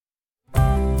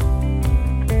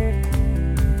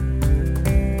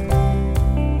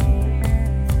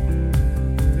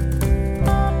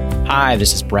Hi,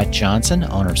 this is Brett Johnson,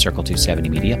 owner of Circle 270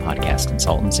 Media Podcast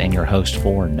Consultants and your host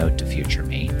for Note to Future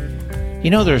Me. You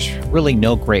know, there's really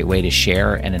no great way to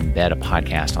share and embed a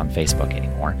podcast on Facebook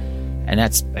anymore, and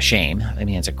that's a shame. I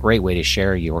mean, it's a great way to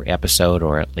share your episode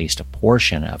or at least a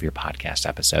portion of your podcast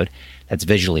episode that's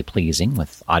visually pleasing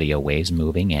with audio waves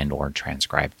moving and or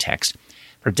transcribed text.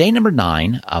 For day number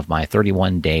 9 of my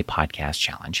 31-day podcast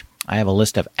challenge, I have a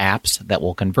list of apps that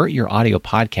will convert your audio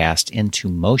podcast into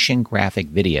motion graphic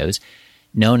videos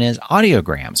known as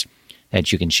audiograms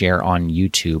that you can share on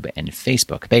YouTube and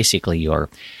Facebook. Basically, you're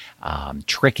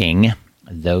tricking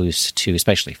those two,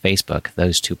 especially Facebook,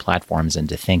 those two platforms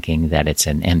into thinking that it's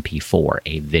an MP4,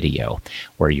 a video,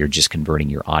 where you're just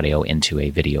converting your audio into a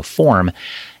video form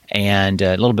and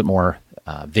a little bit more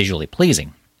visually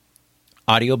pleasing.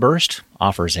 AudioBurst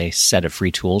offers a set of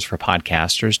free tools for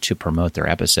podcasters to promote their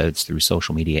episodes through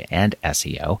social media and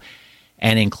SEO.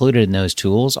 And included in those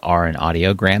tools are an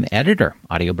audiogram editor.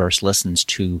 AudioBurst listens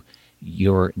to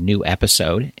your new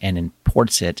episode and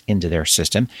imports it into their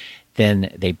system.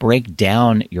 Then they break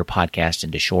down your podcast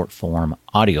into short form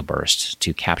audio bursts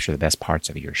to capture the best parts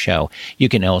of your show. You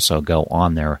can also go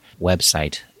on their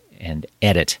website and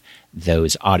edit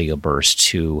those audio bursts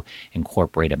to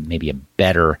incorporate maybe a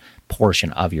better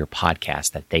portion of your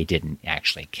podcast that they didn't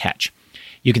actually catch.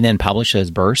 You can then publish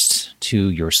those bursts to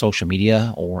your social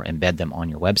media or embed them on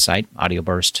your website.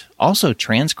 AudioBurst also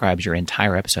transcribes your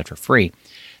entire episode for free.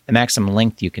 The maximum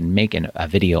length you can make in a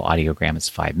video audiogram is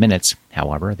 5 minutes.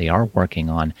 However, they are working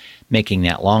on making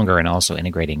that longer and also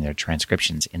integrating their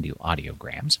transcriptions into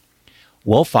audiograms.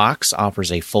 Wolfox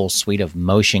offers a full suite of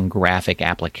motion graphic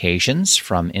applications,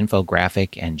 from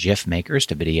infographic and GIF makers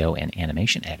to video and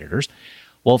animation editors.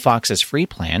 Wolfox's free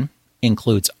plan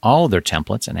includes all of their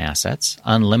templates and assets,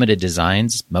 unlimited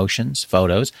designs, motions,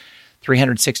 photos,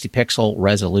 360-pixel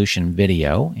resolution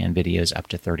video, and videos up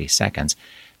to 30 seconds.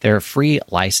 Their free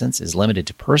license is limited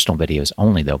to personal videos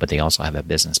only, though, but they also have a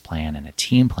business plan and a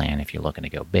team plan if you're looking to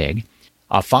go big.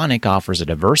 Auphonic offers a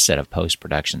diverse set of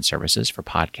post-production services for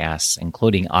podcasts,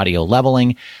 including audio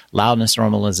leveling, loudness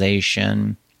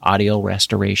normalization, audio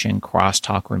restoration,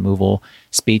 crosstalk removal,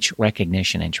 speech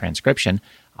recognition and transcription,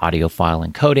 audio file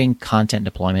encoding, content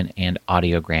deployment, and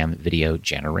audiogram video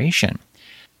generation.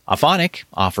 Auphonic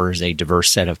offers a diverse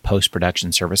set of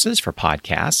post-production services for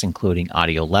podcasts, including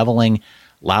audio leveling,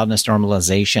 loudness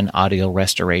normalization, audio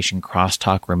restoration,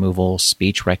 crosstalk removal,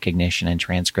 speech recognition and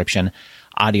transcription,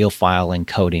 audio file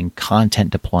encoding,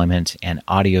 content deployment, and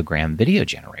audiogram video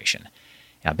generation.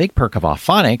 Now, a big perk of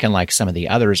Auphonic, unlike some of the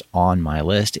others on my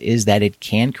list, is that it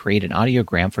can create an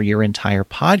audiogram for your entire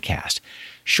podcast.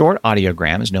 Short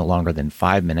audiograms, no longer than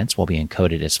 5 minutes, will be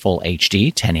encoded as full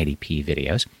HD 1080p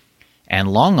videos.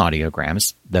 And long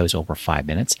audiograms, those over 5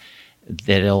 minutes,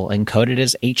 that'll encode it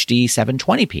as HD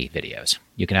 720p videos.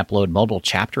 You can upload multiple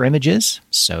chapter images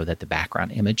so that the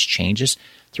background image changes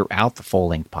throughout the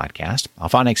full-length podcast.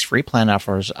 Auphonic's free plan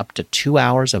offers up to 2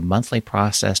 hours of monthly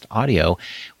processed audio,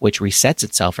 which resets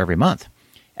itself every month,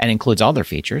 and includes all their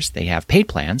features. They have paid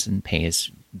plans and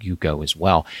pay-as-you-go as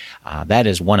well. That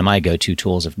is one of my go-to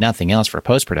tools, if nothing else, for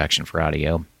post-production for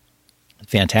audio.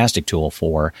 Fantastic tool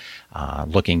for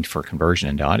looking for conversion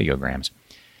into audiograms.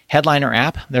 Headliner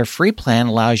app, their free plan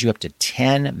allows you up to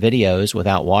 10 videos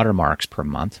without watermarks per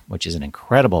month, which is an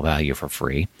incredible value for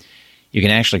free. You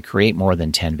can actually create more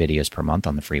than 10 videos per month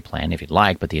on the free plan if you'd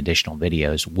like, but the additional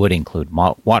videos would include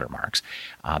watermarks.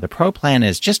 The pro plan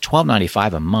is just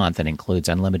 $12.95 a month and includes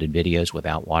unlimited videos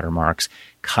without watermarks,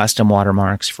 custom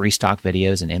watermarks, free stock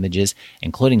videos and images,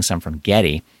 including some from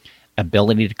Getty,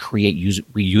 ability to create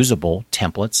reusable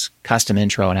templates, custom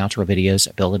intro and outro videos,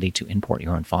 ability to import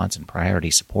your own fonts, and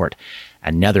priority support.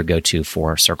 Another go-to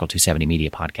for Circle 270 Media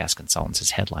Podcast Consultants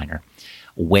is Headliner.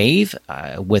 Wave,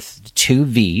 with 2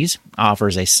 V's,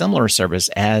 offers a similar service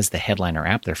as the Headliner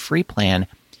app. Their free plan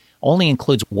only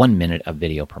includes 1 minute of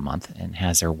video per month and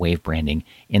has their Wave branding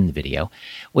in the video.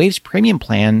 Wave's premium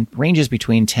plan ranges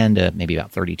between $10 to maybe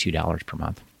about $32 per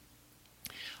month.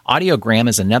 Audiogram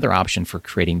is another option for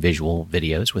creating visual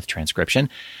videos with transcription.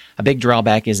 A big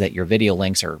drawback is that your video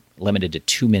lengths are limited to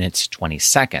 2 minutes, 20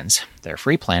 seconds. Their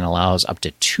free plan allows up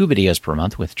to 2 videos per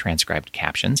month with transcribed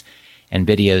captions, and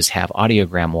videos have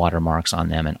audiogram watermarks on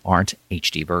them and aren't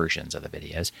HD versions of the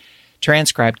videos.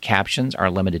 Transcribed captions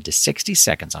are limited to 60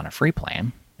 seconds on a free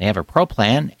plan. They have a pro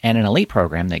plan and an elite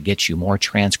program that gets you more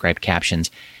transcribed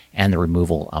captions and the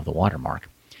removal of the watermark.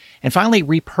 And finally,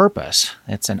 Repurpose.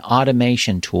 It's an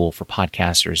automation tool for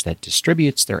podcasters that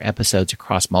distributes their episodes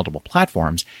across multiple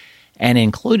platforms And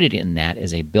included in that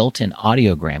is a built-in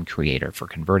audiogram creator for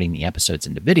converting the episodes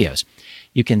into videos.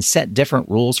 You can set different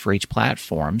rules for each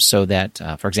platform so that,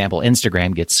 for example,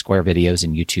 Instagram gets square videos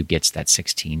and YouTube gets that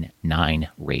 16:9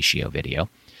 ratio video.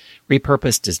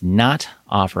 Repurpose does not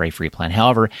offer a free plan.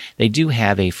 However, they do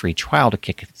have a free trial to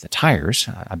kick the tires.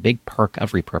 A big perk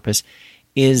of Repurpose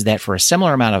is that for a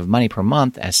similar amount of money per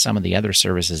month as some of the other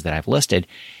services that I've listed,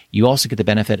 you also get the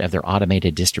benefit of their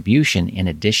automated distribution in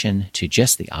addition to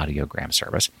just the audiogram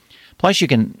service. Plus, you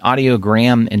can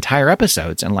audiogram entire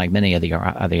episodes, unlike many of the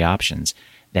other options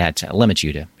that limit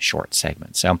you to short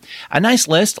segments. So a nice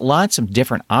list, lots of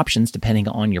different options depending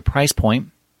on your price point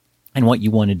and what you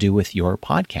want to do with your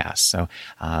podcast. So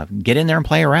get in there and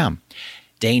play around.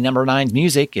 Day number 9's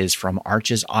music is from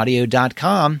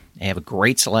archesaudio.com. They have a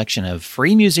great selection of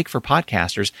free music for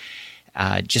podcasters.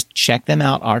 Just check them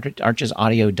out,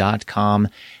 archesaudio.com.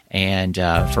 And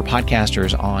for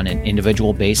podcasters on an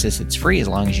individual basis, it's free as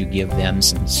long as you give them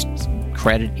some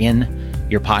credit in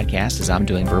your podcast, as I'm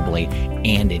doing verbally,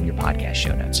 and in your podcast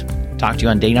show notes. Talk to you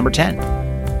on day number 10.